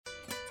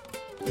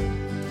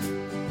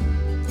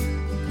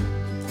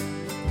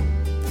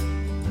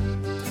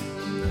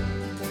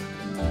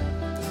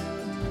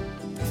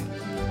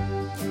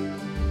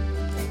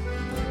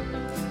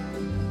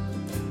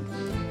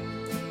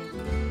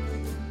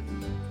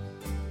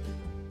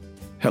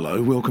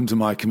Hello, welcome to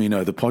My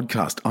Camino, the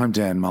podcast. I'm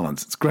Dan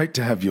Mullins. It's great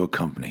to have your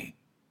company.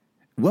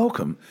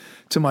 Welcome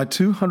to my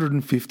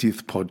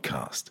 250th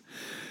podcast.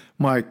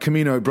 My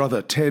Camino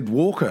brother, Ted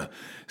Walker,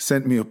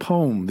 sent me a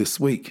poem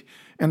this week,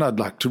 and I'd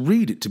like to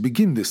read it to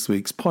begin this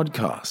week's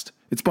podcast.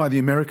 It's by the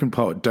American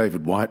poet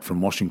David Whyte from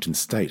Washington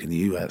State in the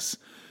US.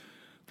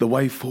 The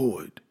way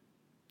forward,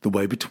 the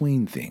way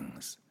between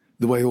things,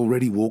 the way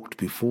already walked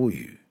before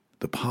you,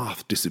 the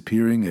path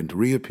disappearing and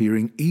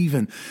reappearing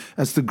even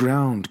as the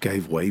ground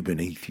gave way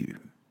beneath you.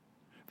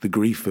 The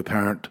grief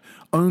apparent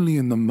only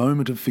in the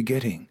moment of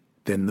forgetting,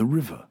 then the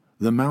river,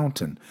 the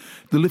mountain,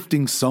 the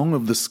lifting song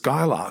of the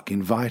skylark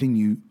inviting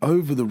you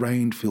over the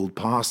rain-filled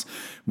pass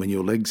when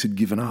your legs had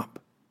given up.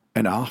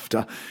 And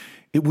after,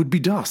 it would be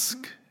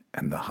dusk,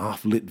 and the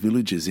half-lit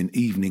villages in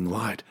evening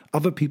light,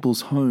 other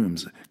people's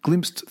homes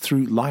glimpsed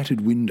through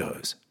lighted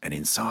windows, and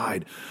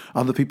inside,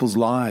 other people's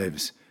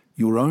lives,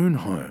 your own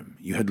home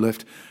you had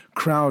left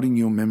crowding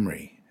your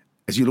memory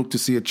as you looked to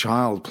see a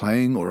child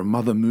playing or a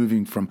mother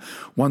moving from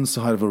one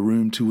side of a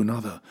room to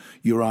another,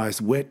 your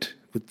eyes wet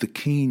with the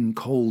keen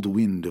cold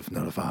wind of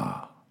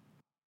Nirvana.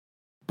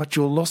 But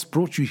your loss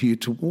brought you here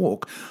to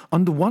walk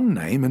under one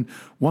name and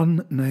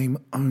one name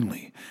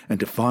only, and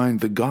to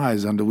find the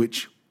guise under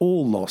which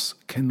all loss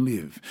can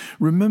live.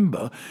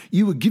 Remember,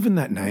 you were given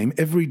that name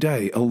every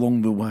day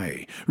along the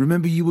way.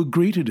 Remember, you were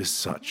greeted as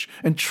such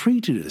and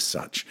treated as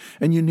such,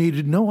 and you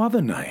needed no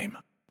other name.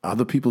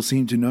 Other people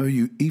seemed to know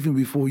you even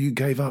before you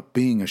gave up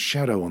being a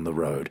shadow on the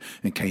road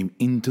and came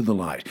into the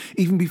light,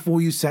 even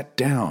before you sat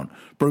down,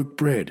 broke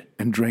bread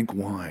and drank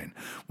wine,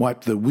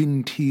 wiped the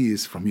wind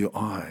tears from your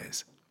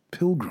eyes.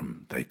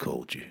 Pilgrim, they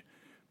called you.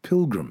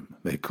 Pilgrim,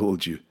 they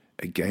called you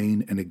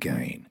again and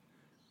again.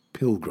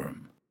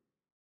 Pilgrim.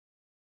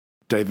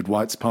 David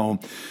Whyte's poem,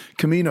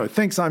 Camino.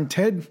 Thanks, I'm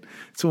Ted.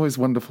 It's always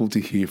wonderful to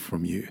hear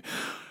from you.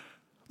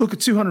 Look,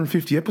 at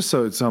 250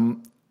 episodes,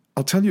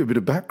 I'll tell you a bit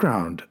of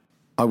background.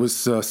 I was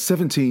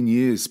 17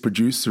 years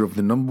producer of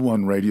the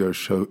 #1 radio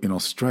show in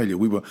Australia.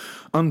 We were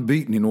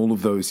unbeaten in all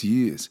of those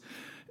years.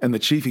 And the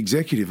chief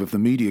executive of the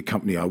media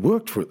company I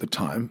worked for at the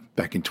time,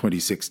 back in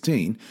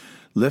 2016,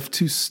 left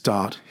to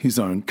start his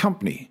own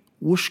company,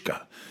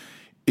 Whooshkaa.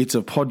 It's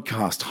a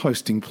podcast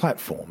hosting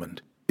platform, and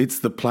it's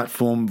the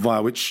platform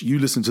via which you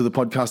listen to the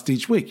podcast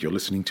each week. You're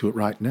listening to it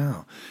right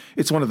now.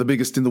 It's one of the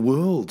biggest in the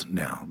world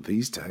now,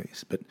 these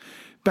days. But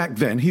back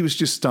then, he was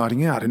just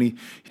starting out, and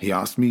he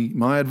asked me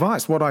my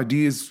advice. What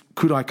ideas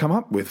could I come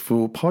up with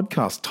for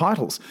podcast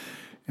titles?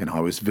 And I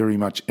was very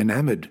much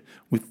enamored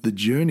with the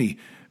journey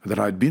that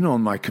I'd been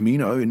on my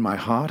Camino in my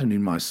heart and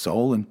in my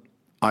soul, and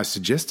I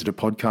suggested a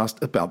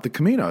podcast about the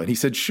Camino. And he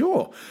said,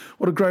 sure,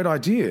 what a great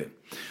idea.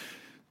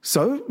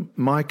 So,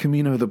 My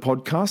Camino, the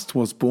podcast,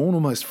 was born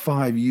almost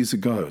 5 years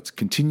ago. It's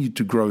continued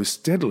to grow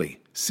steadily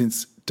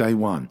since day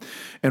one.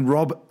 And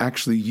Rob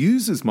actually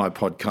uses my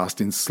podcast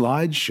in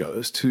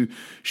slideshows to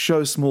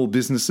show small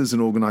businesses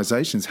and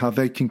organizations how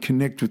they can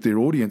connect with their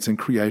audience and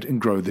create and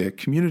grow their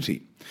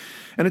community.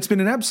 And it's been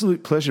an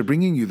absolute pleasure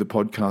bringing you the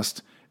podcast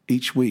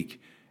each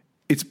week.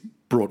 It's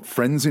brought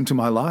friends into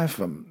my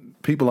life,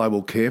 people I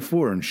will care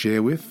for and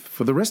share with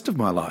for the rest of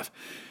my life.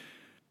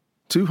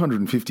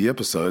 250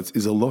 episodes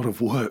is a lot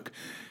of work,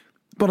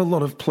 but a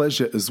lot of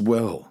pleasure as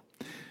well.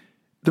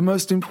 The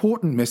most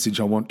important message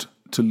I want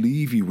to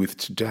leave you with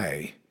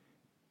today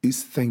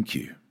is thank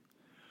you.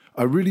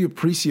 I really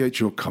appreciate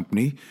your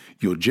company,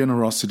 your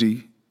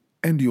generosity,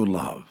 and your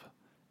love.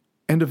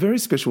 And a very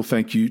special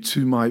thank you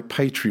to my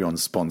Patreon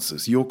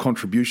sponsors. Your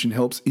contribution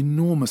helps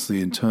enormously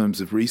in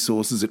terms of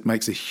resources. It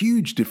makes a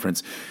huge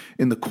difference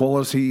in the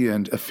quality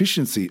and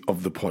efficiency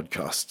of the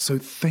podcast. So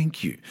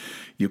thank you.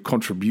 Your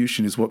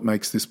contribution is what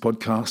makes this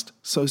podcast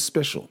so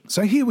special.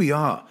 So here we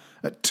are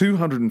at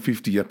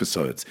 250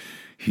 episodes.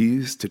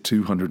 Here's to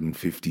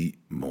 250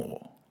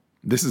 more.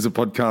 This is a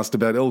podcast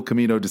about El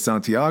Camino de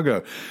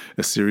Santiago,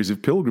 a series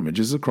of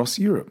pilgrimages across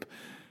Europe.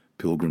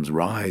 Pilgrims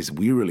rise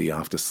wearily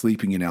after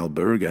sleeping in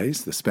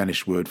albergues, the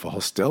Spanish word for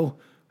hostel,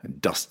 and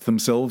dust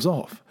themselves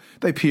off.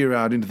 They peer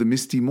out into the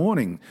misty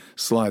morning,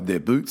 slide their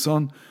boots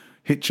on,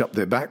 hitch up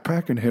their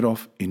backpack and head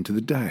off into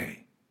the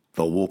day.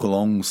 They'll walk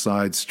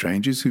alongside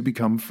strangers who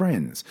become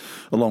friends,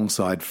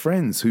 alongside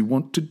friends who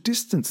want to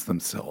distance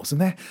themselves, and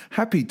they're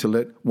happy to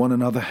let one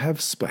another have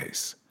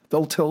space.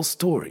 They'll tell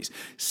stories,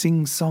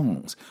 sing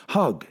songs,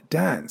 hug,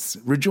 dance,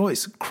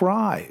 rejoice,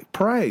 cry,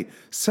 pray,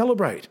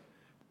 celebrate,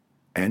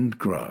 and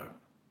grow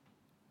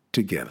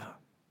together.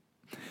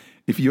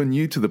 If you're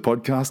new to the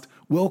podcast,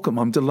 welcome.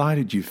 I'm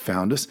delighted you've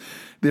found us.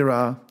 There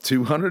are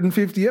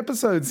 250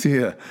 episodes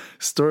here.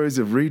 Stories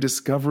of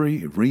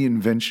rediscovery,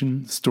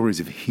 reinvention,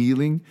 stories of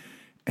healing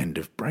and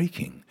of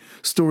breaking,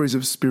 stories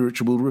of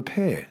spiritual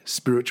repair,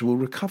 spiritual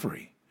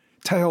recovery,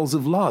 tales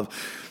of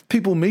love,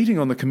 people meeting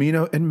on the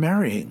Camino and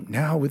marrying,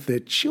 now with their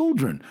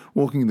children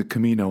walking the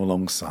Camino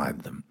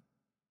alongside them.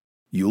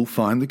 You'll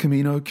find the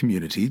Camino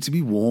community to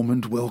be warm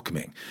and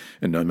welcoming,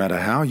 and no matter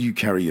how you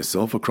carry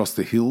yourself across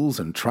the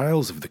hills and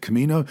trails of the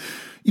Camino,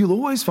 you'll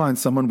always find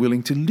someone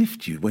willing to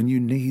lift you when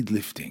you need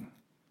lifting.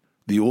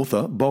 The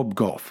author Bob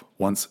Goff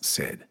once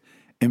said,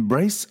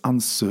 Embrace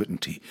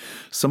uncertainty.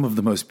 Some of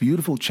the most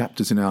beautiful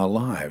chapters in our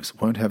lives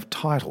won't have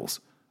titles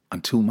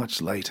until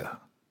much later.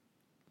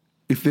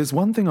 If there's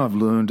one thing I've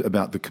learned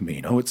about the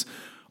Camino, it's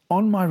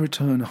on my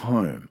return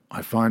home,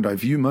 I find I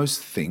view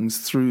most things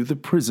through the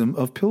prism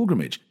of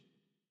pilgrimage.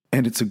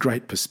 And it's a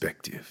great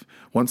perspective.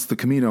 Once the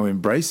Camino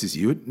embraces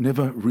you, it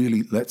never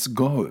really lets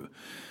go.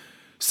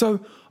 So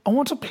I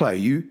want to play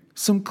you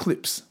some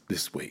clips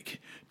this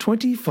week.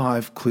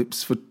 25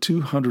 clips for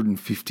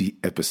 250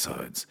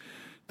 episodes.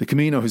 The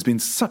Camino has been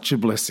such a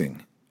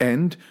blessing,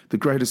 and the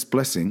greatest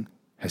blessing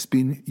has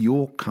been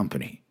your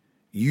company.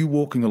 You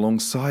walking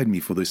alongside me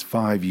for this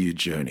 5-year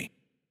journey.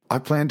 I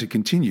plan to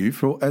continue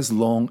for as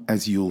long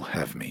as you'll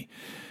have me.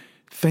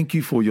 Thank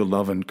you for your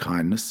love and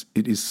kindness.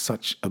 It is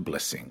such a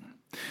blessing.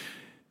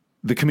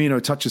 The Camino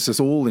touches us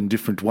all in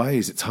different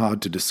ways. It's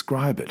hard to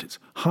describe it. It's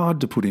hard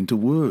to put into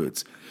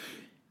words.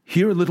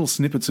 Here are little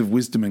snippets of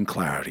wisdom and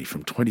clarity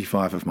from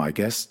 25 of my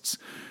guests.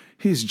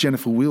 Here's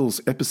Jennifer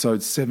Wills,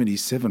 episode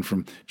 77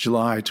 from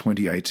July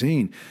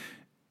 2018.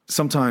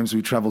 Sometimes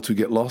we travel to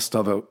get lost,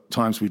 other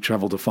times we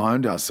travel to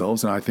find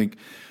ourselves. And I think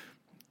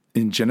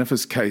in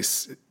Jennifer's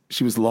case,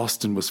 she was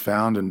lost and was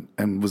found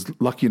and was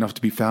lucky enough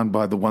to be found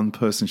by the one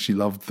person she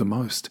loved the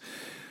most.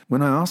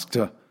 When I asked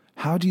her,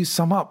 how do you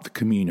sum up the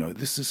Camino?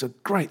 This is a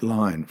great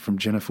line from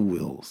Jennifer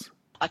Wills.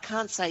 I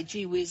can't say,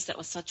 gee whiz, that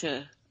was such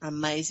an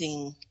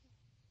amazing,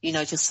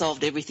 just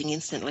solved everything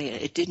instantly.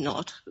 It did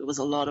not. It was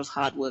a lot of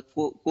hard work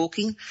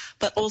walking,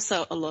 but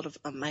also a lot of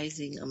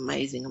amazing,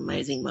 amazing,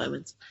 amazing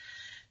moments.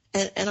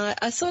 And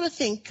I sort of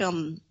think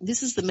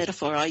this is the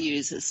metaphor I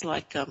use. It's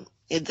like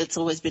that's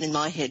always been in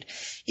my head.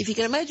 If you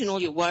can imagine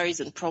all your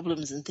worries and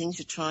problems and things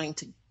you're trying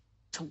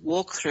to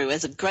walk through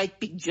as a great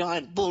big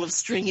giant ball of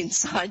string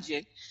inside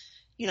you,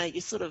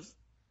 you sort of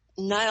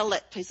nail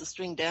that piece of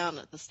string down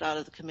at the start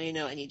of the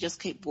Camino and you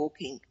just keep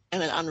walking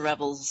and it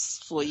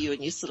unravels for you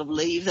and you sort of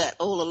leave that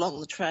all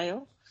along the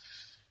trail.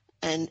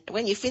 And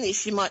when you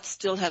finish, you might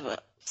still have a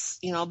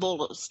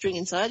ball of string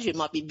inside you. It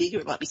might be bigger,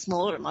 it might be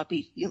smaller, it might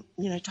be,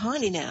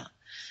 tiny now.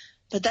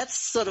 But that's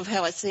sort of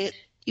how I see it.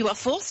 You are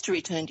forced to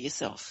return to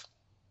yourself.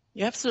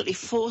 You're absolutely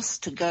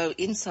forced to go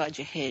inside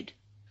your head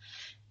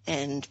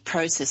and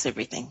process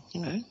everything,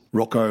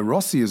 Rocco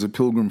Rossi is a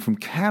pilgrim from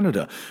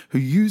Canada who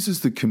uses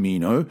the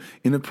Camino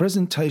in a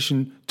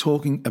presentation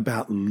talking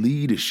about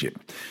leadership.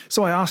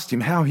 So I asked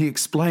him how he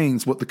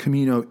explains what the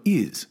Camino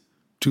is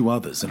to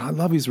others, and I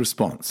love his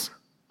response.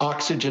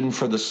 Oxygen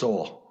for the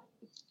soul.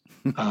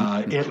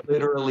 It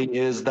literally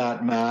is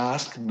that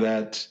mask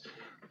that,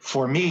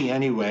 for me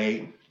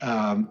anyway,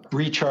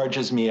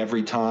 recharges me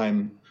every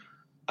time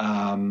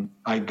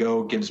I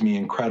go, gives me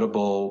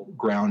incredible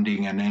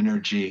grounding and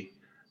energy.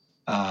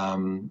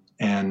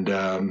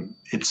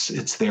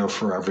 It's there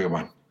for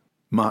everyone.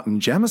 Martin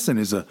Jamieson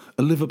is a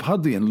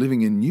Liverpudlian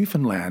living in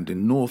Newfoundland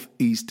in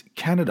northeast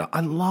Canada. I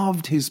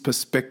loved his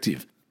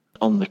perspective.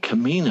 On the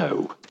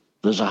Camino,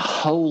 there's a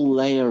whole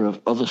layer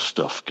of other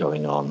stuff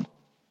going on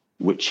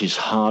which is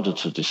harder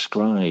to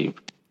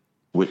describe,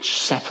 which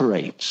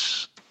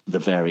separates the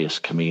various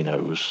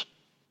Caminos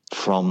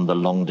from the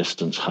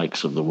long-distance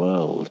hikes of the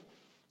world.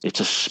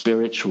 It's a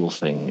spiritual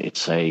thing.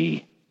 It's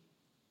an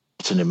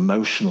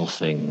emotional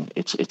thing.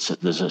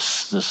 There's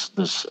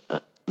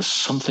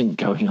something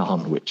going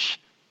on which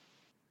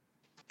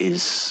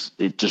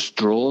it just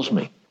draws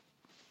me.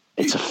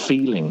 It's a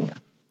feeling.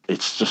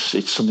 It's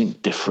something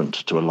different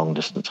to a long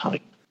distance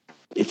hike.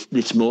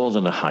 It's more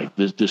than a hike.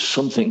 There's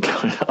something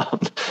going on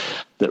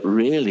that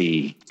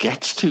really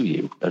gets to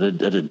you at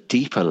a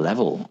deeper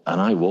level. And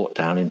I walked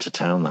down into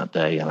town that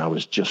day and I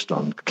was just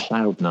on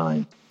cloud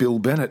 9. Bill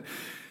Bennett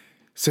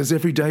says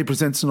every day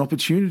presents an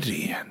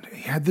opportunity. And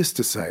he had this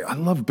to say. I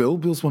love Bill.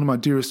 Bill's one of my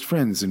dearest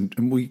friends,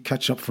 and we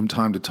catch up from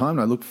time to time,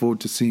 and I look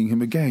forward to seeing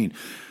him again.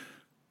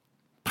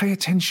 Pay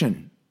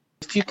attention.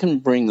 If you can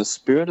bring the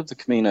spirit of the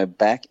Camino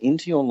back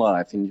into your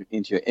life,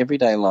 into your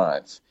everyday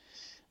life,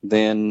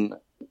 then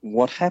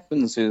what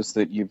happens is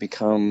that you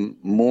become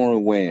more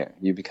aware.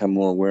 You become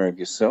more aware of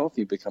yourself.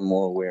 You become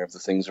more aware of the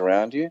things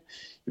around you.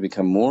 You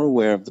become more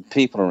aware of the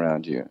people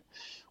around you.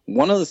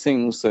 One of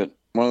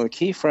the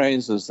key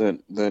phrases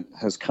that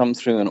has come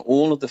through in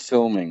all of the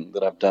filming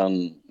that I've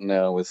done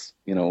now with,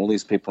 all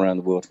these people around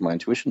the world for my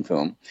intuition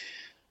film,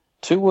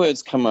 2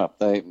 words come up.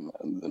 They,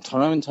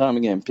 time and time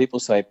again,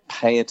 people say,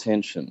 pay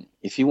attention.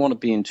 If you want to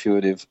be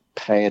intuitive,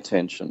 pay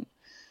attention.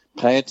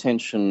 Pay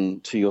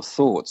attention to your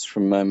thoughts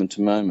from moment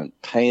to moment.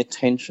 Pay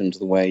attention to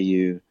the way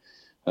you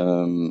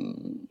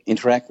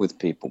interact with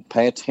people.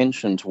 Pay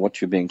attention to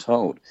what you're being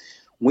told.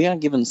 We are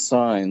given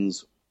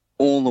signs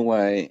all the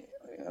way,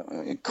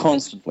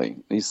 constantly.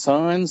 These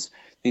signs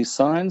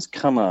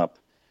come up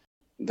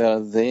that are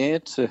there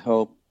to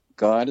help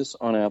guide us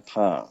on our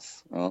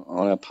path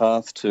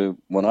to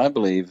what I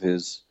believe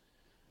is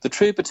the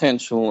true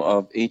potential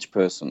of each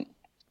person.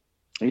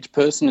 Each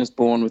person is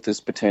born with this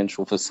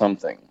potential for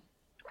something,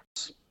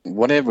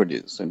 whatever it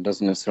is. It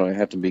doesn't necessarily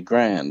have to be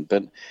grand,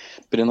 but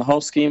in the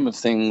whole scheme of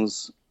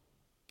things,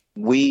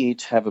 We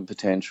each have a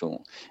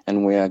potential,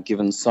 and we are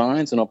given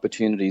signs and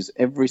opportunities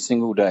every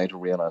single day to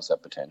realize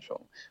that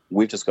potential.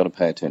 We've just got to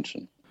pay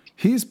attention.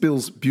 Here's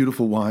Bill's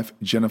beautiful wife,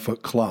 Jennifer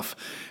Clough,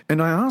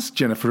 and I asked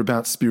Jennifer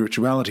about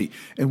spirituality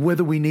and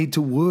whether we need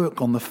to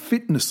work on the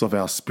fitness of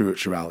our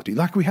spirituality,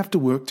 like we have to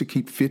work to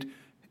keep fit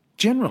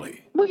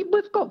generally.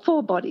 We've got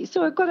 4 bodies.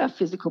 So we've got our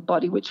physical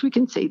body, which we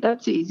can see.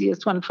 That's the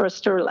easiest one for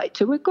us to relate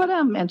to. We've got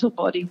our mental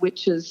body,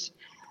 which is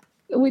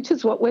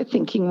what we're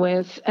thinking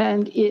with,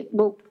 and it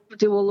will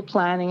do all the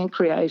planning and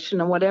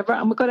creation and whatever.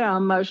 And we've got our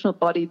emotional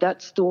body.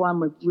 That's the one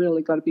we've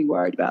really got to be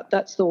worried about.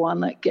 That's the one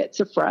that gets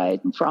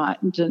afraid and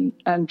frightened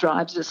and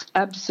drives us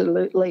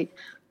absolutely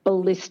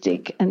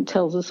ballistic and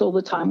tells us all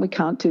the time we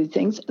can't do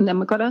things. And then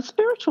we've got our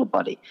spiritual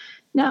body.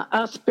 Now,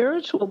 our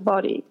spiritual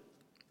body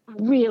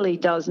really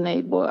does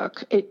need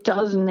work. It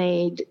does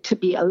need to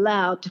be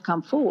allowed to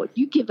come forward.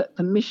 You give it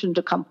permission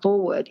to come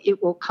forward,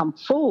 it will come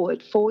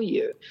forward for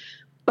you.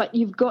 But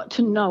you've got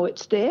to know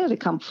it's there to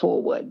come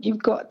forward.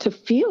 You've got to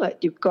feel it.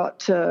 You've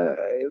got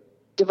to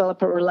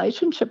develop a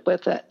relationship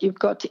with it. You've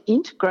got to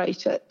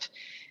integrate it.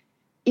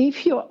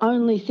 If you're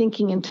only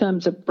thinking in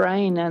terms of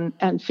brain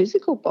and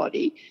physical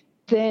body,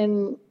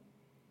 then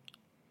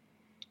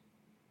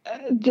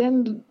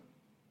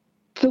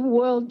the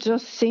world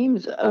just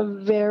seems a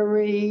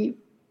very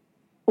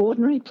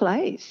ordinary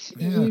place.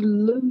 Yeah. You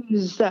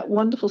lose that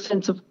wonderful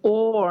sense of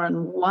awe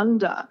and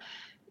wonder.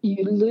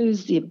 You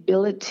lose the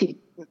ability,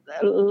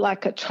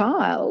 like a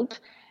child,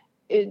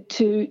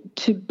 to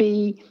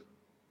be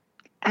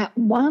at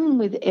one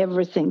with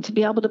everything, to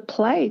be able to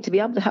play, to be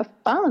able to have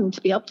fun,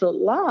 to be able to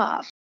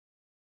laugh.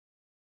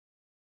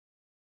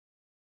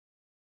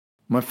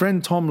 My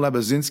friend Tom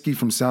Labazinski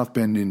from South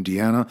Bend,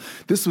 Indiana.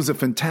 This was a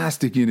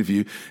fantastic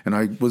interview, and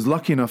I was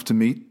lucky enough to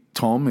meet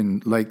Tom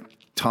in Lake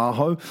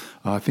Tahoe.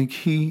 I think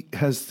he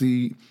has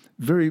the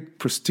very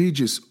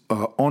prestigious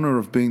honor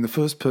of being the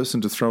first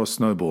person to throw a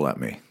snowball at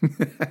me.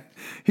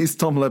 Here's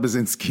Tom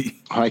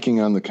Labazinski. Hiking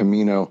on the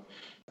Camino,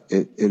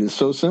 it is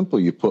so simple.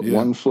 You put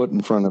one foot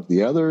in front of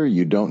the other.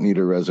 You don't need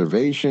a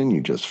reservation.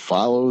 You just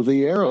follow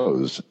the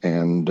arrows.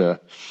 And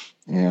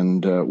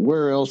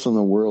where else in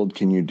the world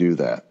can you do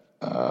that?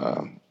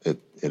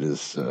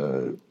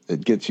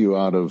 It gets you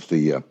out of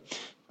the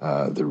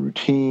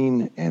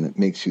routine, and it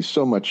makes you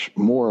so much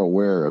more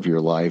aware of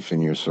your life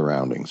and your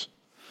surroundings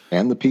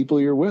and the people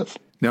you're with.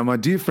 Now, my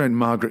dear friend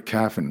Margaret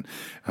Caffin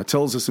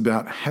tells us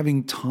about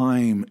having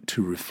time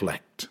to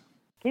reflect.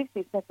 It gives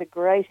you such a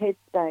great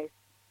headspace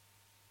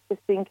to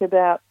think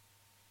about,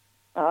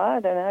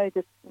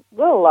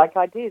 like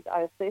I did,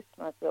 I assessed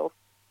myself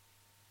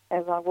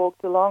as I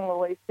walked along.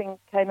 All these things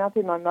came up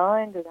in my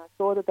mind and I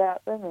thought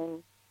about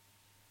them,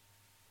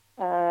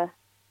 and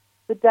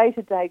the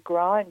day-to-day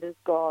grind is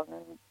gone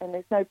and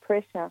there's no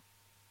pressure.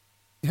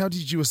 How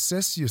did you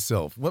assess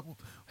yourself? Were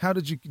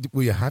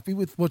you happy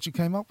with what you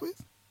came up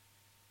with?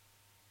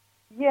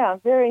 Yeah,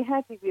 I'm very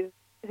happy with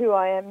who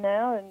I am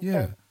now and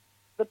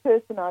the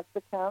person I've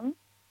become.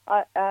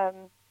 I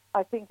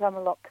think I'm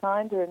a lot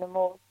kinder and a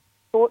more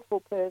thoughtful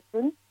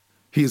person.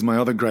 Here's my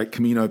other great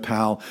Camino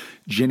pal,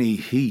 Jenny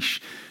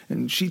Heesh,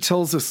 and she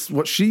tells us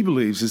what she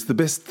believes is the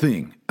best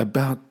thing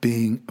about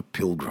being a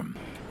pilgrim.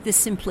 The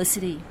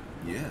simplicity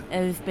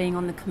of being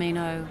on the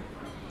Camino.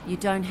 You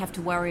don't have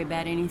to worry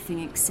about anything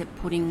except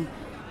putting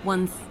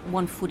one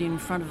foot in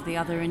front of the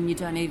other, and you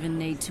don't even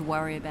need to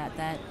worry about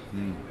that.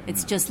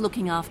 It's just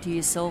looking after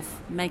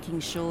yourself, making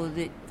sure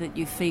that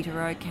your feet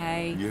are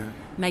okay,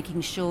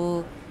 making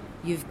sure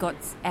you've got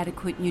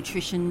adequate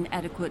nutrition,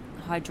 adequate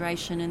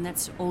hydration, and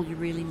that's all you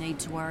really need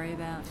to worry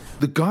about.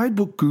 The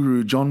guidebook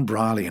guru John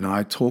Briley and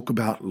I talk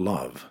about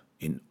love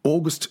in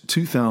August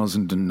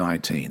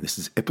 2019. This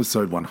is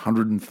episode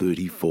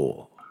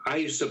 134.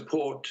 I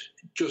support,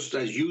 just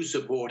as you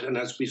support and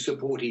as we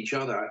support each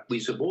other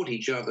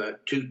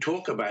to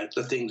talk about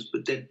the things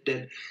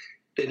that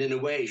in a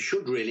way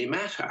should really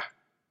matter,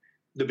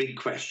 the big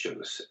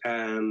questions.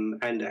 And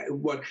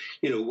what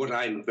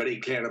I'm very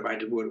clear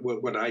about,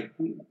 what I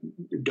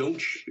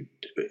don't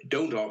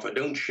offer,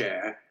 don't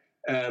share,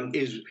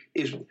 is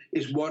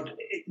what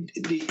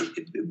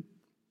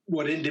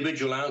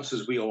individual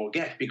answers we all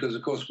get, because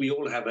of course we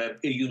all have a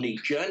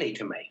unique journey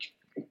to make.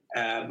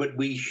 But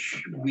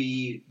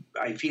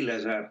I feel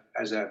as a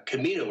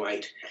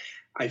Caminoite,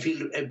 I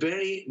feel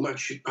very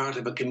much part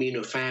of a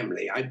Camino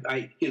family.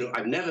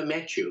 I've never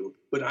met you,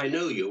 but I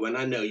know you, and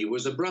I know you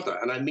as a brother,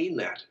 and I mean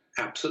that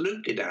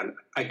absolutely, Dan.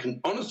 I can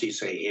honestly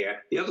say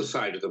here, the other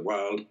side of the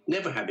world,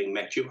 never having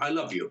met you, I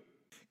love you.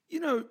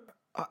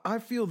 I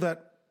feel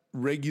that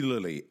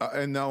regularly,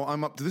 and now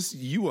I'm up to this.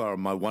 You are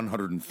my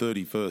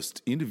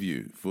 131st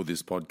interview for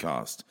this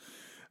podcast.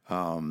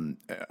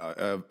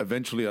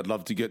 Eventually, I'd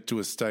love to get to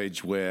a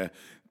stage where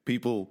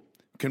people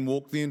can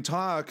walk the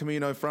entire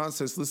Camino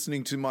Frances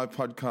listening to my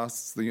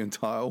podcasts the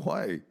entire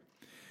way.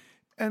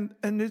 And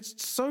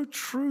it's so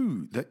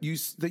true that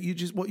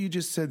what you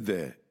just said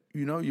there.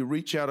 You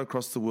reach out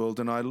across the world,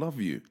 and I love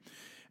you.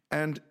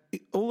 And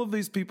all of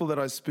these people that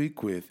I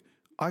speak with,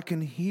 I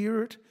can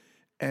hear it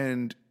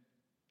and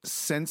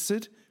sense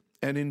it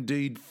and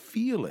indeed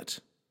feel it.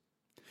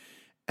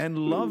 And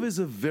love is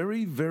a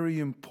very, very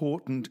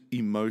important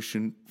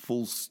emotion,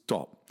 full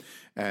stop.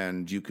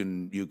 And you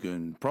can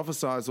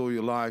prophesize all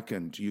you like,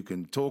 and you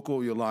can talk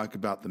all you like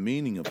about the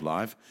meaning of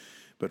life,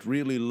 but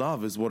really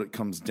love is what it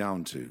comes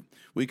down to.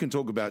 We can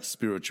talk about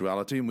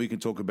spirituality, and we can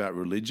talk about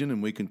religion,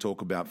 and we can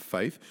talk about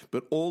faith,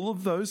 but all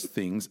of those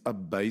things are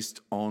based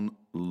on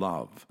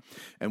love.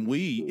 And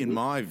we, in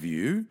my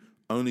view,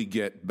 only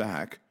get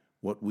back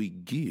what we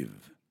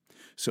give.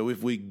 So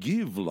if we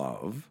give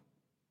love,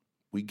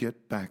 we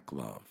get back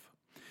love.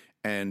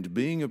 And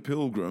being a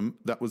pilgrim,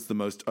 that was the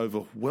most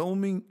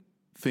overwhelming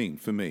thing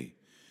for me,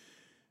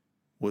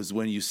 was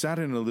when you sat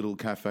in a little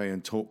cafe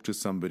and talked to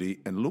somebody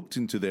and looked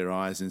into their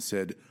eyes and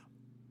said,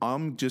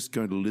 I'm just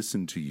going to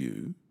listen to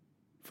you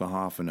for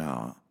half an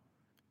hour.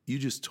 You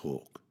just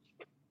talk.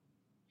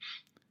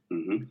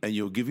 Mm-hmm. And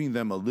you're giving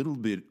them a little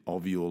bit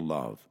of your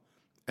love.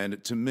 And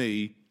it, to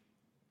me,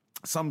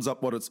 sums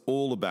up what it's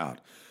all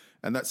about.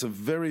 And that's a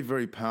very,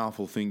 very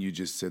powerful thing you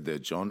just said there,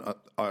 John.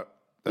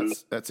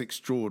 That's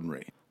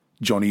extraordinary.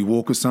 Johnny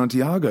Walker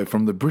Santiago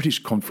from the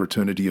British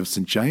Confraternity of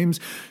St.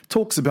 James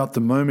talks about the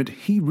moment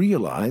he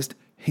realised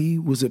he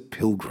was a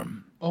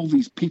pilgrim. All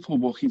these people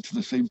walking to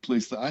the same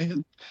place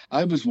that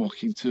I was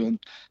walking to,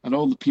 and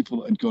all the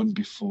people that had gone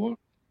before,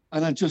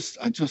 and I just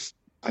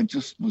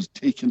was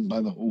taken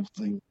by the whole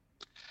thing.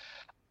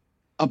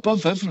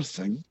 Above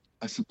everything,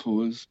 I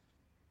suppose,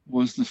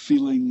 was the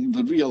feeling,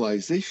 the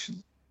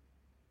realisation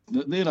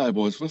that there I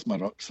was with my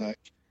rucksack,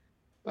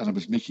 and I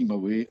was making my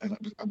way,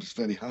 and I was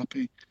very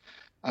happy.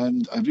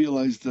 And I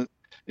realised that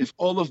if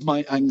all of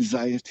my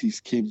anxieties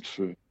came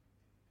true,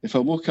 if I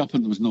woke up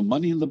and there was no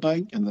money in the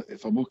bank, and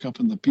if I woke up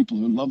and the people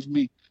who loved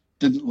me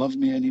didn't love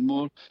me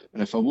anymore,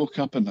 and if I woke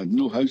up and I had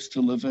no house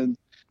to live in,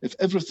 if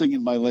everything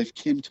in my life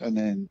came to an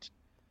end,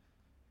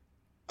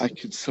 I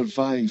could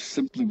survive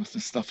simply with the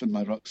stuff in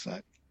my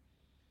rucksack,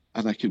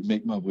 and I could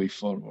make my way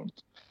forward.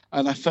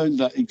 And I found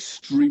that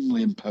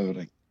extremely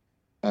empowering.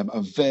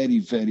 A very,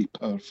 very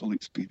powerful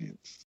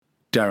experience.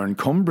 Darren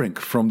Combrink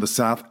from the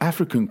South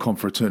African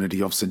Confraternity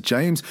of St.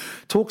 James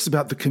talks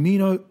about the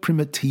Camino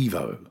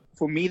Primitivo.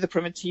 For me, the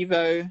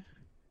Primitivo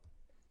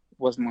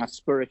was my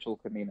spiritual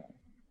Camino.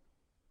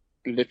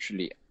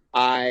 Literally.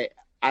 I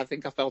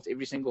think I felt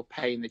every single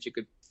pain that you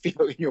could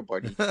feel in your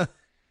body.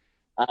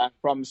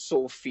 From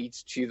sore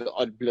feet to the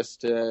odd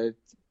blister.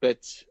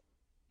 But,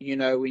 you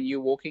know, when you're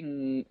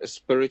walking a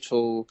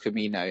spiritual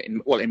Camino,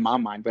 in my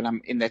mind, when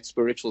I'm in that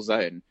spiritual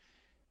zone,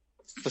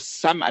 for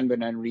some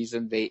unbeknown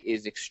reason, there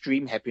is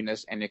extreme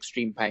happiness and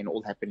extreme pain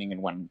all happening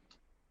in one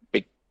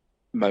big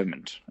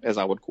moment, as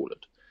I would call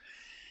it.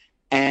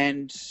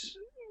 And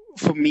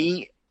for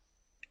me,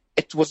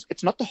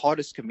 it's not the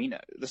hardest Camino.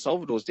 The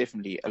Salvador is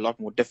definitely a lot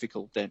more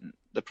difficult than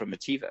the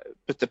Primitivo.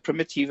 But the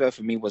Primitivo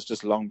for me was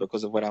just long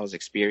because of what I was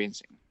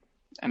experiencing.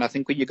 And I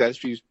think when you go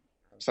through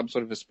some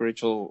sort of a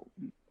spiritual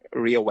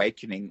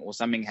reawakening or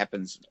something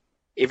happens,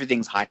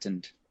 everything's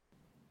heightened.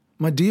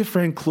 My dear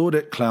friend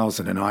Claudette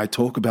Clausen and I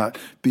talk about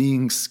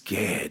being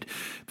scared.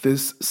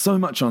 There's so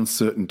much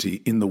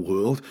uncertainty in the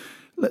world.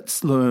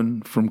 Let's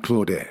learn from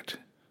Claudette.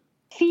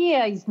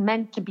 Fear is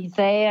meant to be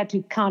there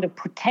to kind of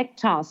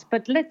protect us,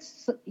 but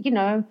let's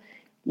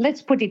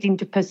put it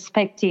into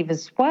perspective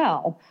as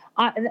well.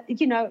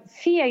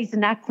 Fear is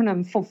an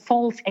acronym for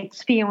false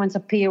experience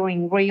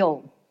appearing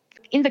real.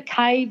 In the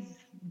cave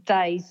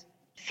days,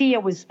 fear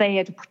was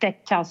there to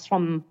protect us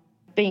from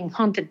being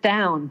hunted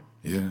down.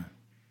 Yeah.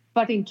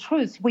 But in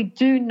truth, we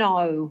do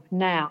know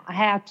now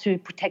how to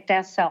protect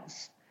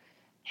ourselves,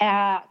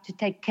 how to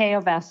take care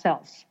of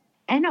ourselves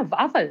and of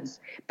others.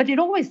 But it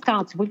always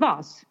starts with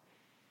us.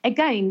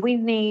 Again, we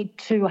need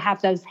to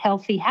have those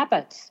healthy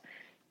habits.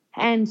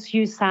 And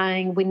you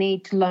saying we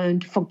need to learn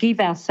to forgive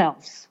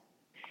ourselves.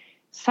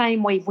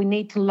 Same way, we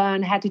need to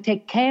learn how to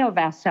take care of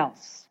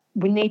ourselves.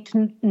 We need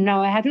to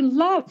know how to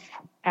love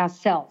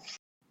ourselves.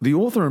 The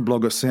author and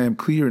blogger Sam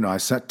Clear and I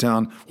sat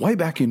down way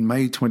back in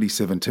May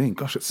 2017.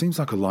 Gosh, it seems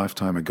like a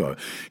lifetime ago.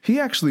 He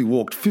actually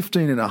walked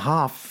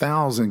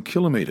 15,500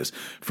 kilometres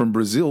from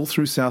Brazil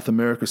through South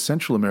America,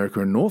 Central America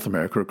and North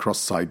America across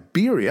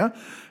Siberia,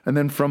 and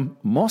then from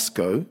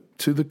Moscow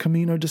to the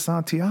Camino de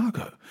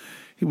Santiago.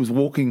 He was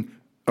walking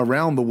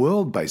around the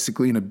world,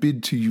 basically, in a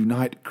bid to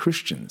unite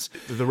Christians.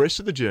 The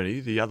rest of the journey,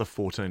 the other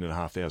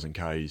 14,500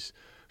 Ks,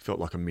 felt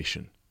like a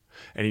mission.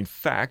 And in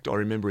fact, I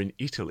remember in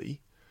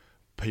Italy,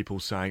 people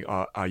saying,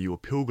 are you a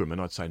pilgrim? And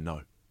I'd say,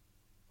 no,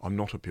 I'm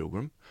not a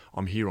pilgrim.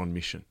 I'm here on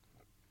mission.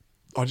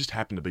 I just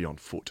happen to be on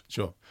foot.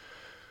 Sure.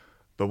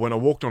 But when I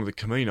walked onto the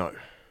Camino,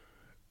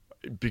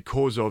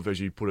 because of, as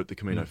you put it, the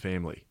Camino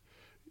family,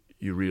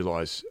 you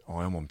realise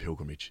I am on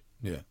pilgrimage.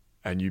 Yeah.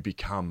 And you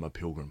become a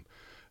pilgrim.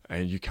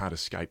 And you can't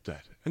escape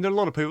that. And there are a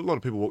lot of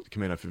people walk the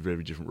Camino for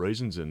very different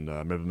reasons. And I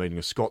remember meeting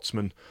a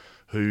Scotsman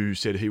who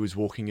said he was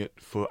walking it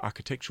for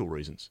architectural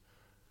reasons.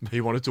 He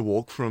wanted to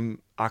walk from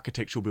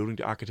architectural building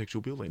to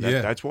architectural building.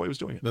 That's why he was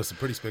doing it. That's a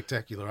pretty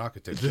spectacular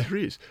architecture. There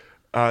is.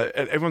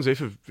 And everyone's there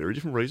for very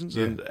different reasons.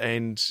 Yeah.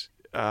 And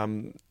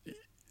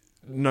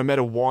no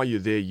matter why you're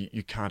there,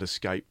 you can't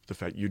escape the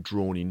fact you're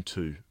drawn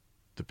into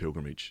the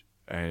pilgrimage.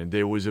 And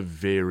there was a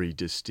very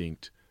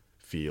distinct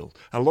feel.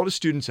 A lot of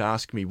students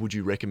ask me, would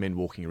you recommend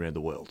walking around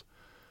the world?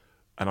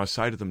 And I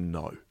say to them,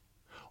 no.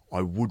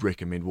 I would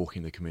recommend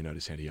walking the Camino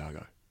de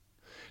Santiago.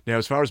 Now,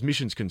 as far as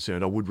mission's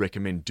concerned, I would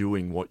recommend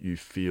doing what you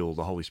feel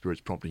the Holy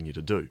Spirit's prompting you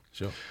to do.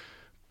 Sure.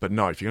 But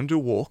no, if you're going to do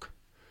a walk,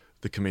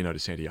 the Camino de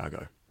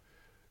Santiago.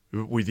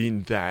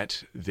 Within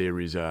that, there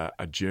is a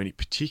journey,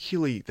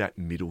 particularly that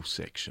middle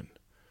section.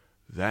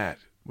 That,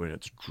 when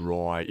it's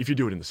dry, if you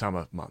do it in the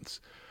summer months,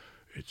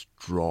 it's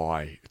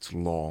dry, it's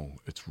long,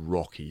 it's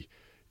rocky,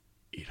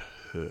 it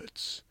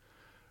hurts.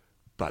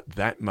 But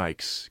that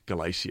makes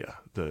Galicia,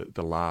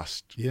 the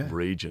last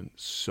region,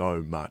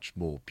 so much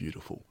more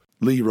beautiful.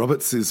 Lee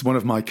Roberts is one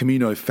of my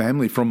Camino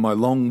family from my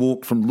long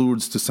walk from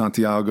Lourdes to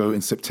Santiago in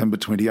September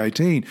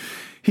 2018.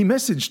 He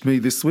messaged me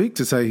this week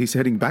to say he's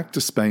heading back to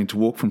Spain to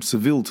walk from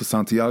Seville to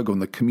Santiago on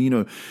the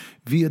Camino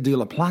Via de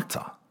la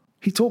Plata.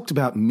 He talked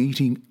about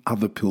meeting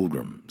other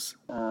pilgrims.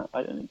 I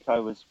don't think I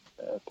was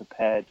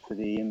prepared for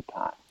the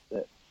impact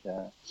that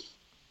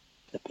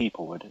the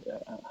people would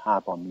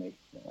have on me.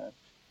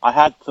 I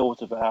had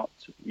thought about,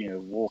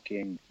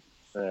 walking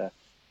for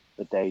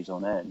days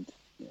on end,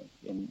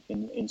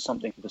 in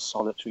something of a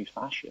solitary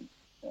fashion.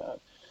 And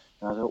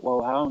I thought,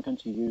 well, how am I going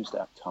to use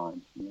that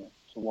time?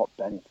 So what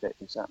benefit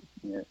is that?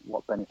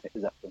 What benefit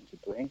is that going to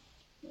bring?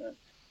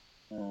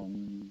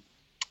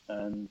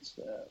 And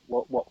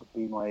what would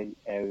be my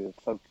area of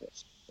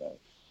focus?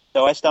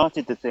 So I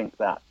started to think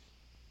that,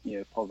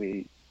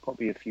 probably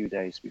a few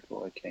days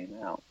before I came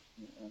out.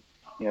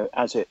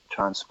 As it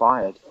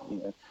transpired,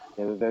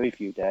 there were very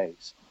few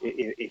days,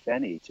 if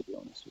any, to be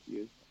honest with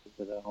you,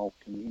 for the whole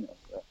Camino.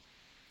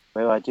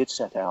 Where I did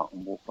set out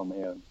and walk on my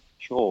own.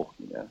 Sure,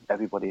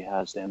 everybody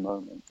has their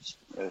moments,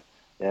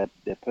 their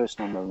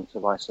personal moments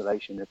of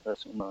isolation, their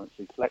personal moments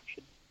of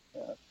reflection,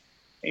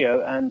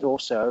 and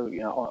also,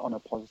 on a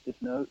positive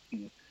note,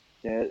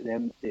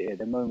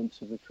 their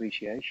moments of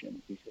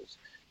appreciation, because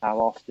how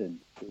often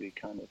do we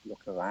kind of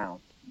look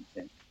around and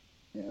think,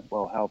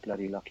 well, how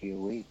bloody lucky are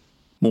we?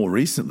 More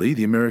recently,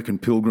 the American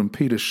pilgrim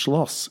Peter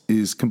Schloss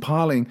is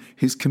compiling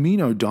his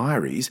Camino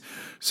diaries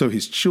so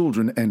his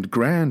children and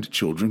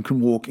grandchildren can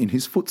walk in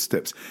his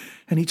footsteps.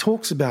 And he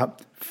talks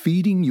about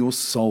feeding your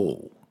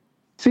soul.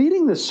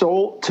 Feeding the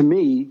soul, to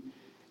me,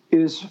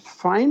 is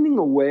finding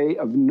a way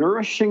of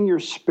nourishing your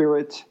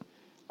spirit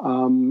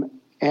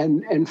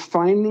and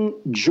finding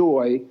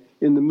joy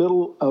in the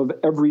middle of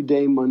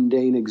everyday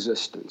mundane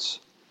existence.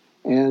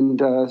 And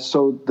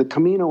so the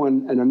Camino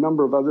and a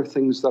number of other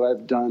things that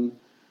I've done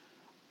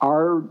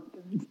are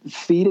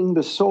feeding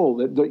the soul.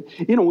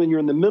 When you're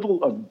in the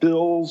middle of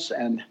bills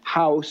and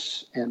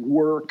house and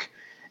work,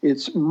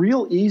 it's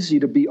real easy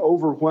to be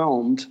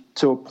overwhelmed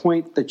to a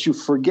point that you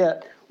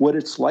forget what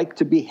it's like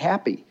to be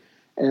happy.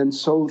 And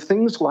so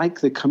things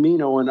like the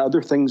Camino and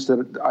other things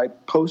that I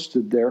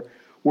posted there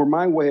were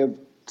my way of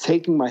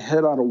taking my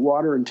head out of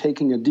water and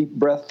taking a deep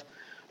breath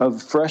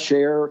of fresh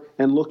air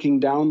and looking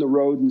down the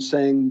road and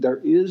saying,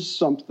 there is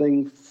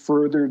something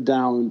further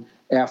down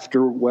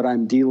after what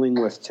I'm dealing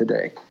with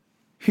today.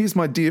 Here's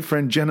my dear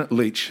friend Janet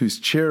Leach, who's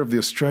chair of the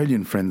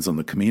Australian Friends on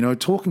the Camino,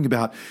 talking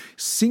about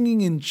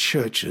singing in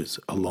churches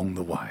along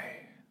the way.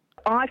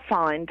 I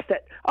find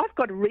that I've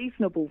got a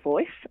reasonable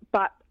voice,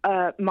 but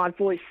my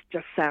voice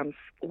just sounds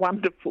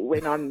wonderful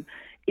when I'm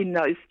in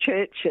those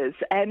churches,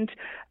 and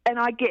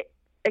I get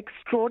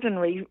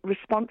extraordinary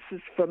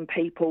responses from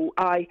people.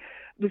 I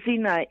was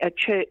in a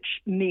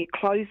church near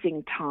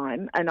closing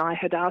time, and I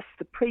had asked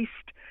the priest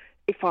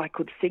if I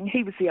could sing.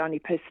 He was the only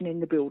person in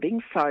the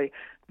building, so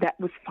that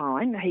was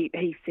fine.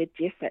 He said,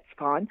 yes, that's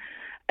fine.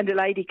 And a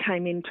lady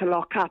came in to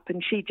lock up,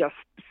 and she just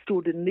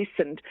stood and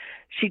listened.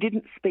 She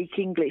didn't speak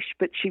English,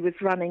 but she was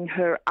running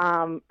her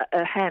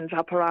hands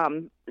up her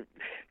arm,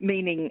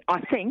 meaning,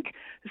 I think,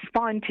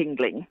 spine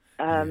tingling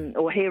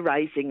or hair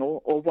raising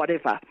or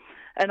whatever.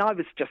 And I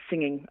was just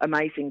singing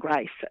Amazing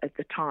Grace at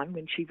the time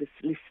when she was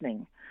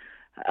listening.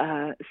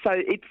 So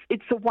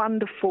it's a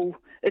wonderful,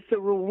 it's a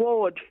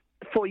reward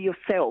for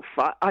yourself.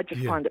 I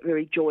just find it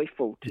very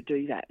joyful to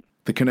do that.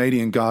 The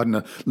Canadian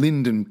gardener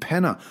Lyndon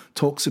Penner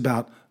talks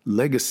about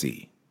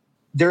legacy.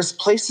 There's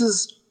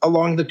places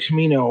along the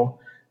Camino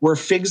where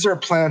figs are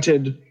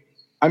planted.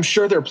 I'm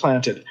sure they're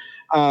planted,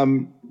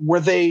 where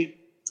they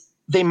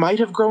might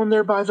have grown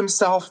there by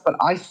themselves, but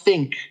I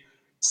think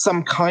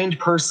some kind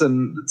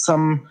person,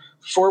 some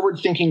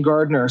forward-thinking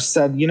gardener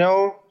said,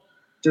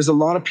 there's a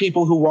lot of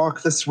people who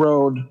walk this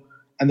road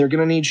and they're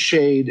going to need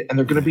shade and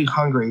they're going to be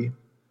hungry.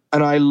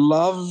 And I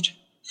loved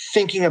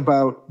thinking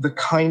about the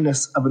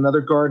kindness of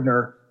another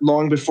gardener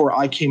long before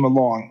I came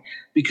along,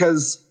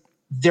 because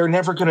they're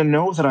never going to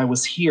know that I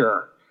was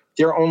here.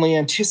 They're only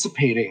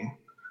anticipating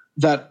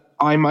that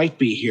I might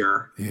be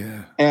here.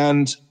 Yeah.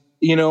 And,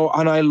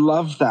 and I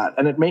love that.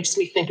 And it makes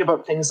me think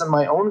about things in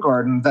my own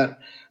garden that,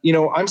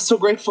 I'm so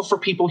grateful for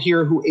people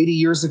here who 80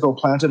 years ago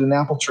planted an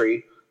apple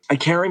tree. I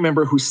can't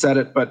remember who said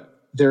it, but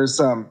there's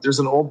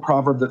an old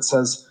proverb that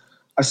says,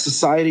 a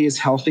society is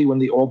healthy when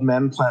the old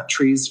men plant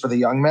trees for the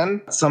young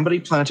men. Somebody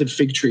planted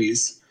fig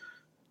trees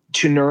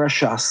to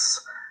nourish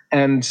us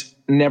and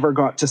likely never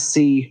got to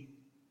see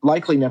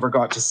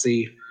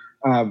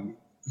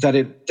that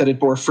it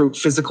bore fruit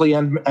physically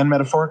and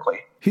metaphorically.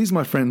 Here's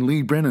my friend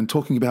Lee Brennan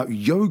talking about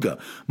yoga,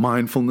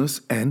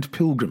 mindfulness, and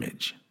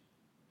pilgrimage.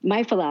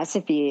 My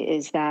philosophy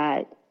is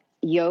that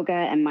yoga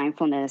and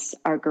mindfulness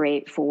are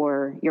great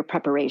for your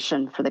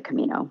preparation for the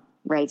Camino,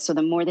 right? So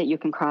the more that you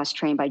can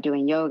cross-train by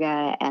doing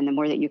yoga and the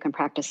more that you can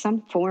practice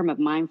some form of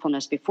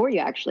mindfulness before you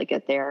actually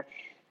get there,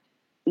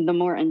 the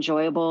more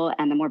enjoyable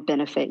and the more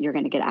benefit you're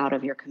going to get out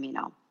of your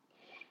Camino.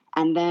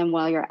 And then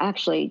while you're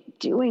actually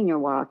doing your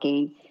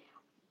walking,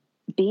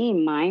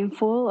 being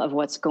mindful of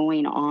what's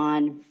going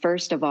on,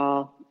 first of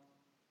all,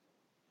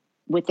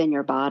 within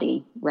your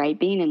body, right?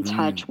 Being in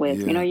touch with,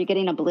 you're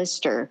getting a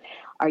blister.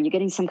 Are you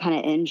getting some kind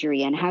of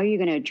injury? And how are you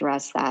going to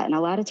address that? And a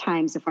lot of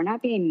times, if we're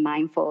not being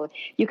mindful,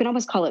 you can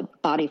almost call it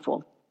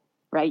bodyful,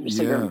 right?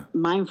 So you're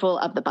mindful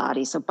of the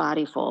body, so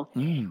bodyful.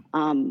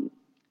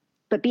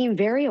 But being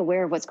very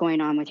aware of what's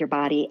going on with your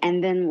body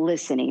and then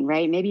listening,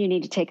 right? Maybe you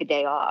need to take a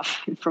day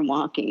off from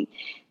walking.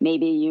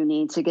 Maybe you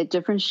need to get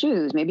different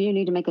shoes. Maybe you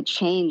need to make a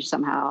change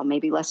somehow,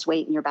 maybe less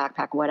weight in your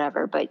backpack,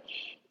 whatever. But,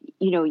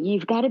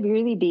 you've got to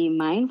really be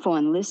mindful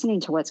and listening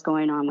to what's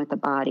going on with the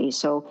body.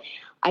 So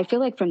I feel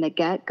like from the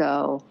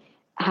get-go,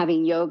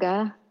 having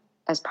yoga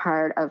as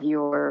part of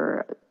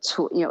your,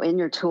 in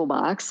your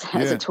toolbox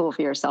as a tool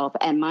for yourself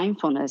and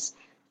mindfulness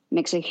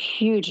makes a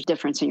huge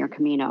difference in your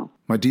Camino.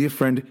 My dear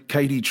friend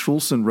Katie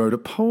Trulson wrote a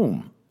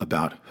poem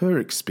about her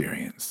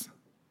experience.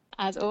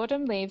 As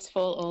autumn leaves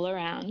fall all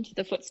around,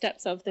 the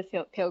footsteps of the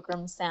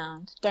pilgrims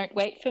sound. Don't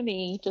wait for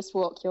me, just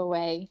walk your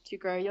way to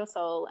grow your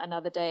soul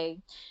another day.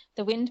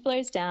 The wind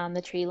blows down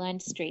the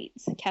tree-lined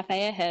streets.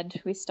 Cafe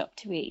ahead, we stop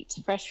to eat.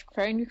 Fresh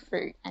grown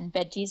fruit and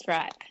veggies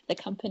ripe. The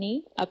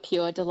company, a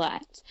pure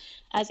delight.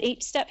 As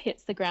each step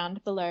hits the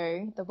ground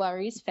below, the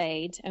worries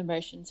fade,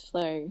 emotions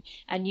flow.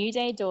 A new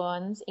day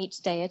dawns,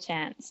 each day a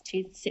chance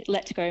to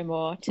let go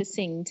more, to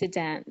sing, to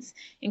dance.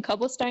 In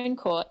cobblestone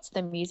courts,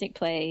 the music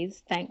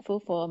plays,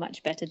 thankful for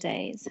much better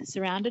days.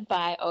 Surrounded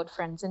by old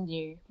friends and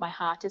new, my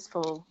heart is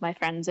full, my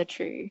friends are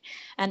true.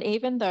 And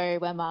even though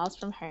we're miles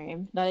from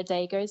home, not a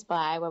day goes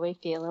by where we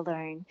feel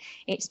alone.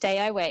 Each day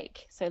I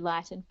wake, so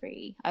light and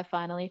free, I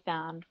finally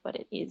found what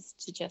it is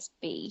to just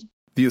be.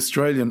 The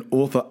Australian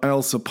author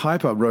Ailsa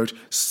Piper wrote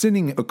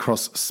Sinning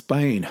Across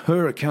Spain,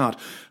 her account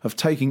of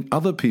taking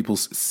other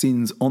people's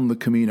sins on the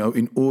Camino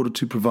in order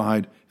to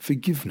provide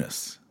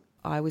forgiveness.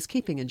 I was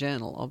keeping a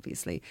journal,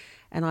 obviously,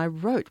 and I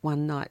wrote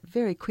one night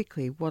very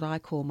quickly what I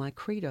call my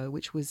credo,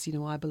 which was,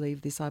 I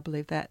believe this, I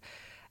believe that.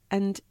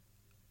 And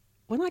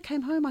when I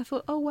came home, I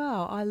thought, oh,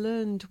 wow, I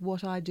learned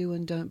what I do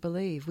and don't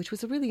believe, which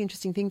was a really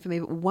interesting thing for me.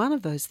 But one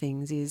of those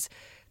things is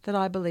that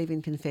I believe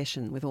in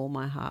confession with all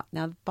my heart.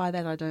 Now, by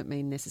that, I don't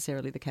mean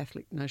necessarily the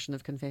Catholic notion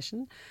of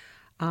confession,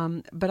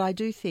 but I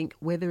do think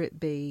whether it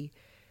be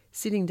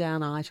sitting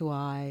down eye to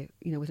eye,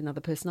 with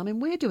another person. I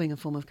mean, we're doing a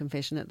form of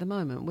confession at the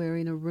moment. We're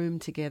in a room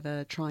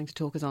together trying to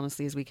talk as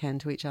honestly as we can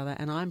to each other,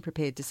 and I'm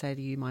prepared to say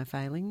to you my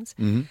failings.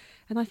 Mm-hmm.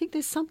 And I think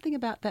there's something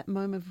about that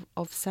moment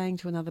of saying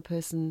to another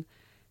person,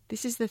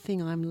 this is the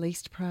thing I'm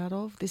least proud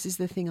of. This is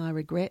the thing I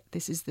regret.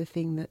 This is the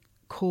thing that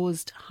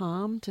caused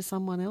harm to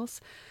someone else.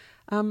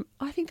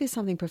 I think there's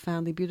something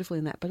profoundly beautiful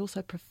in that, but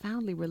also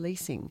profoundly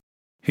releasing.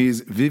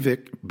 Here's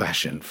Vivek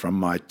Bashan from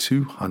my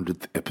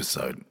 200th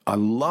episode. I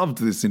loved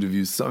this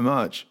interview so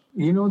much.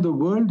 The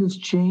world has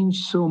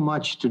changed so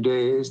much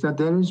today is that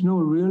there is no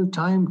real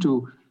time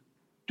to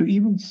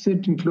even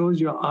sit and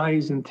close your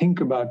eyes and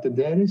think about that.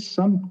 There is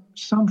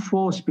some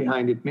force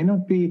behind it. May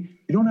not be,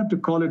 you don't have to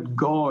call it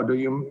God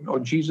or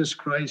Jesus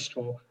Christ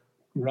or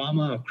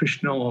Rama or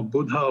Krishna or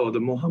Buddha or the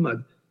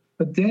Muhammad,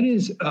 but there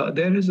is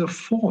a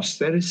force.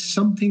 There is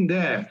something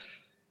there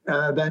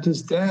that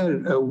is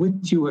there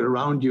with you,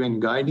 around you,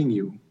 and guiding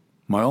you.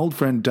 My old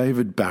friend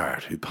David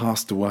Barrett, who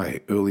passed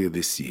away earlier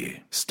this year,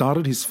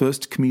 started his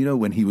first Camino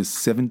when he was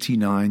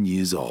 79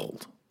 years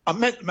old. I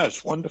met the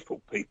most wonderful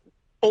people,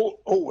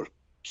 all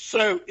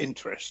so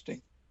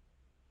interesting.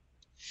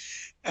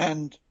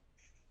 And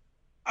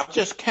I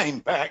just came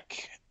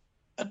back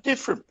a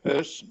different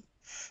person.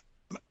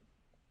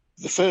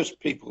 The first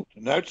people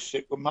to notice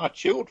it were my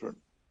children.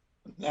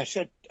 And they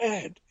said,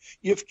 Dad,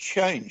 you've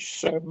changed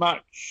so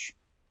much.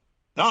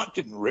 And I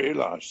didn't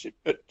realise it,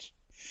 but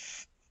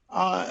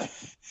I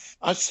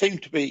seem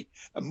to be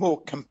a more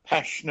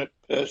compassionate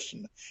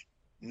person,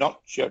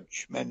 not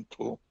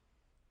judgmental,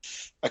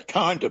 a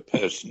kinder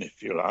person,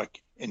 if you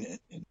like,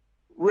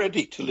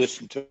 ready to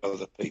listen to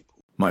other people.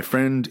 My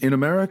friend in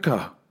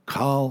America,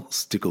 Carl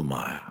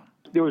Stickelmeyer.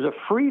 There was a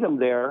freedom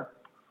there.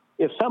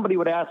 If somebody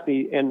would ask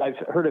me, and I've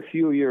heard a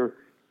few of your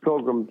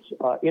programs,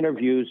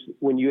 interviews,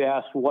 when you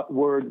asked what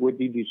word would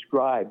you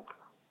describe,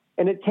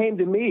 and it came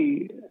to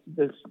me,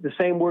 the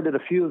same word that a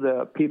few of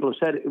the people have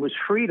said, it was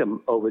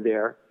freedom over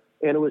there,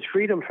 and it was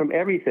freedom from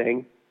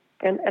everything,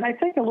 and I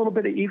think a little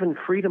bit of even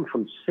freedom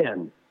from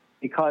sin.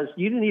 because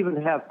you didn't even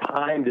have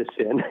time to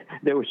sin.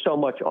 There was so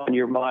much on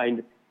your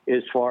mind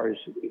as far as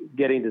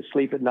getting to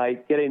sleep at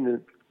night,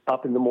 getting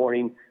up in the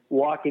morning,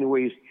 walking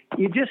away.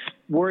 You just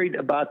worried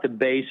about the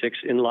basics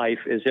in life,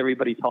 as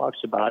everybody talks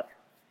about.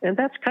 And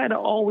that's kind of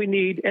all we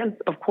need. And,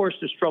 of course,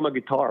 to strum a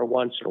guitar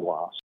once in a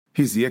while.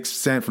 Here's the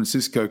ex-San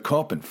Francisco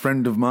cop and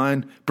friend of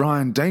mine,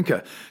 Brian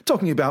Danker,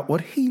 talking about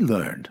what he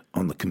learned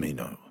on the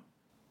Camino.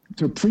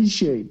 To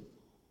appreciate.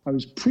 I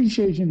was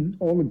appreciating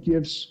all the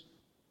gifts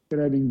that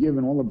I've been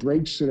given, all the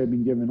breaks that I've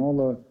been given,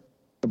 all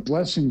the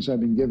blessings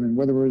I've been given,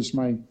 whether it was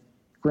my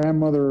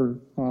grandmother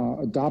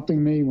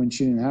adopting me when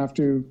she didn't have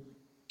to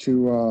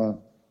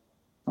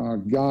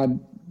God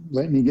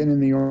letting me get in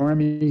the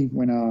Army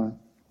when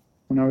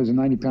I was a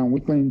 90-pound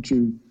weakling,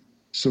 to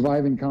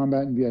surviving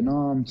combat in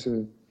Vietnam,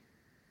 to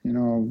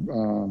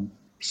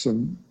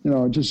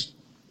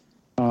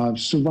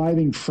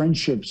surviving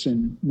friendships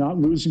and not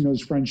losing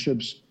those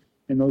friendships,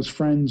 and those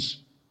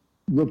friends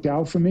looked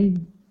out for me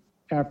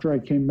after I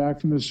came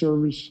back from the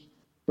service.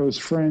 Those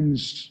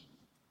friends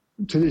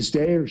to this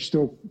day are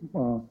still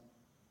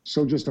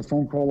just a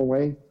phone call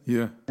away.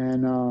 Yeah.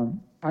 And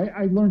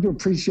I learned to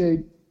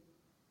appreciate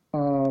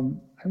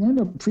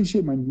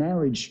my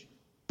marriage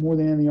more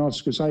than anything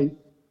else, because I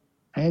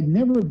had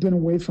never been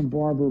away from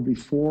Barbara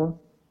before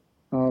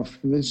for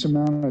this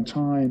amount of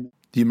time.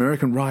 The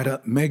American writer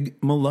Meg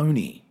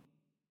Maloney.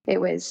 It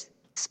was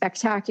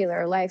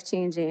spectacular,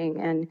 life-changing,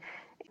 and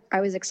I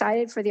was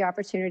excited for the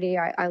opportunity.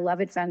 I love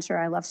adventure.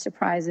 I love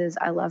surprises.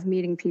 I love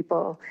meeting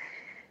people.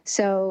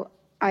 So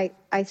I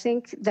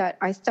think that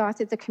I thought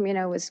that the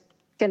Camino was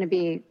going to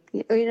be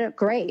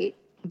great,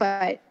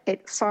 but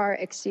it far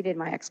exceeded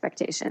my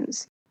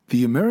expectations.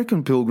 The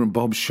American pilgrim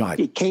Bob Scheidt.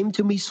 It came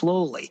to me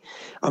slowly.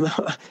 I'm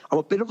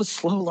a bit of a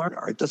slow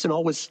learner. It doesn't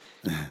always,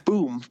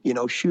 boom,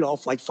 shoot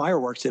off like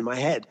fireworks in my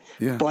head.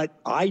 Yeah. But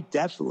I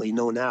definitely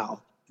know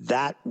now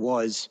that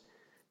was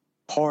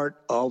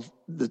part of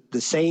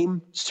the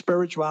same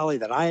spirituality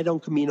that I had on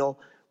Camino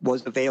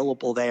was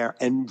available there.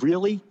 And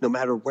really, no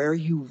matter where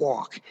you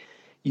walk,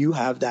 you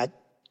have that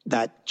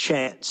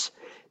chance.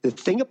 The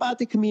thing about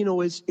the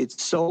Camino is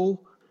it's so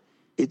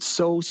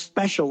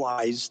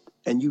specialized,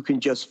 and you can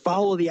just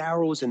follow the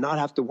arrows and not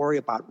have to worry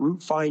about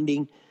route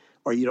finding,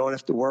 or you don't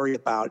have to worry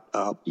about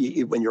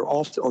when you're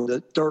off on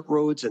the dirt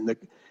roads and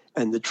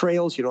the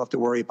trails, you don't have to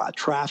worry about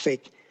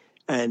traffic,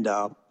 and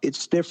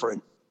it's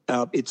different.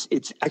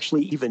 It's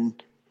actually even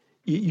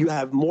you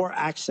have more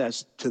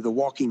access to the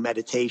walking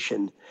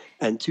meditation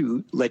and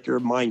to let your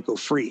mind go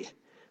free.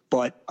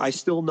 But I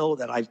still know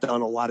that I've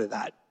done a lot of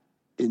that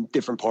in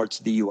different parts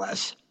of the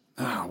U.S.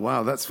 Oh,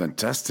 wow, that's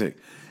fantastic.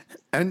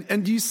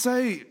 And you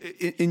say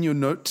in your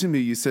note to me,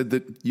 you said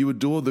that you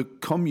adore the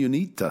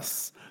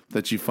comunitas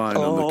that you find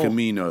on the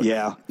Camino.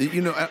 Yeah.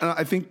 And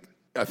I think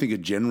a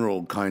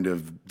general kind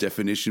of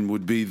definition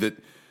would be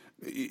that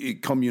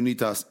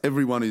comunitas,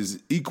 everyone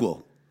is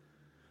equal.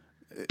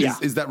 Yeah.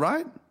 Is that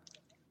right?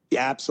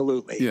 Yeah,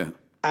 absolutely. Yeah.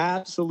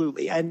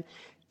 Absolutely. And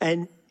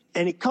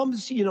it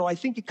comes, I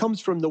think it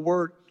comes from the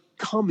word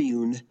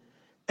commune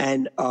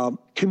and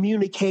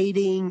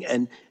communicating,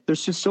 and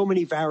there's just so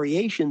many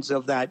variations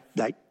of that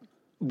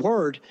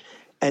word,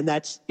 and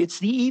it's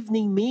the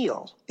evening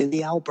meal in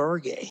the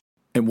albergue.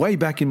 And way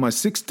back in my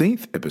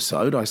 16th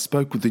episode, I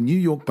spoke with the New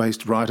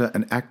York-based writer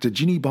and actor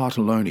Ginny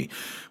Bartoloni.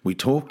 We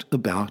talked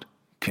about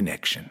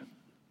connection.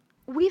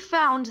 We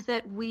found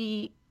that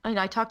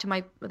I talked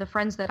to the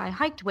friends that I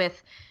hiked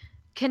with,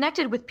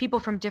 connected with people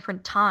from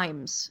different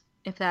times,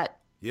 if that,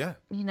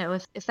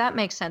 if that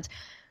makes sense.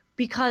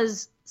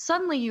 Because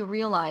suddenly you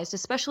realized,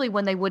 especially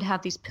when they would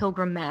have these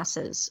pilgrim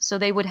masses, so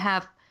they would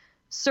have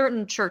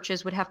certain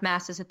churches would have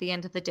masses at the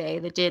end of the day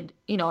that did,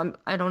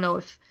 I don't know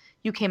if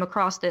you came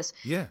across this.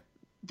 Yeah.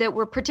 That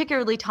were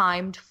particularly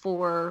timed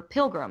for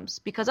pilgrims,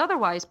 because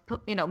otherwise,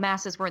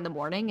 masses were in the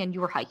morning and you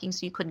were hiking,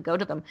 so you couldn't go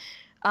to them.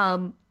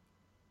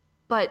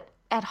 But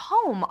at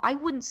home, I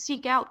wouldn't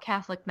seek out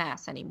Catholic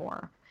Mass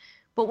anymore.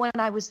 But when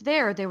I was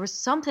there was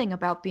something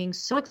about being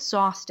so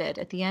exhausted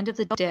at the end of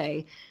the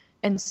day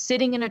and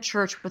sitting in a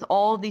church with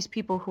all of these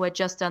people who had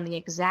just done the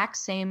exact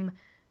same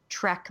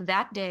trek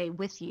that day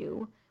with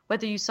you,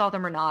 whether you saw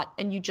them or not,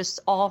 and you just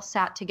all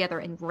sat together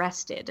and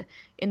rested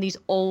in these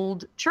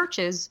old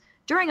churches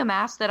during a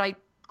Mass that I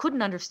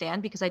couldn't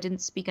understand because I didn't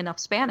speak enough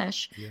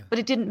Spanish, but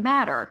it didn't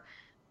matter.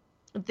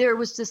 There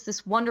was just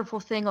this wonderful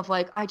thing of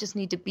I just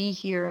need to be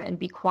here and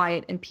be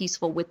quiet and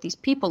peaceful with these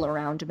people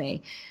around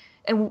me.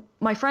 And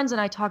my friends and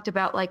I talked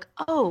about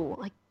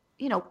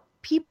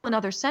people in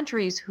other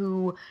centuries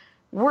who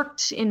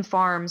worked in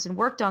farms and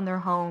worked on their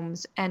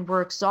homes and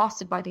were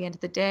exhausted by the end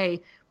of the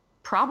day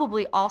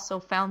probably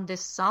also found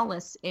this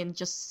solace in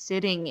just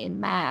sitting in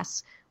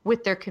Mass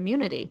with their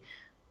community.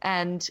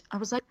 And I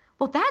was like,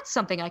 well, that's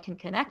something I can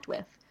connect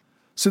with.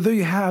 So there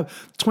you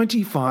have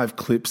 25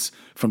 clips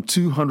from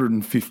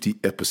 250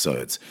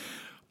 episodes.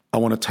 I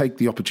want to take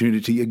the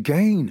opportunity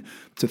again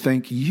to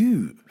thank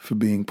you for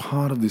being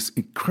part of this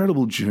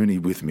incredible journey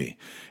with me.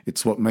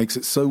 It's what makes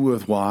it so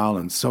worthwhile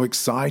and so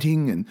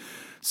exciting and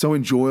so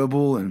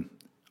enjoyable, and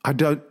I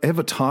don't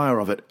ever tire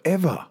of it,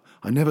 ever.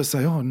 I never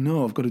say, oh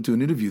no, I've got to do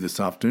an interview this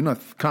afternoon. I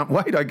can't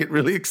wait. I get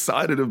really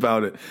excited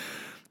about it.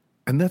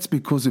 And that's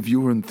because of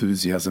your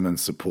enthusiasm and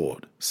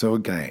support. So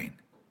again,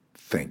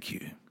 thank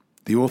you.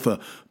 The author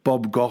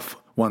Bob Goff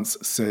once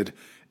said,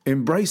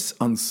 embrace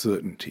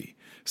uncertainty.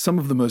 Some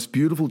of the most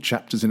beautiful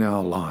chapters in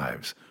our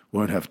lives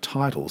won't have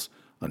titles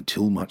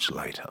until much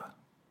later.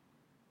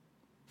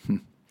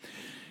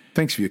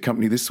 Thanks for your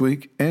company this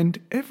week and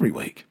every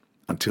week.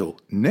 Until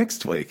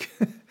next week,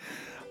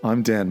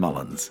 I'm Dan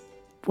Mullins.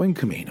 Buen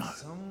Camino.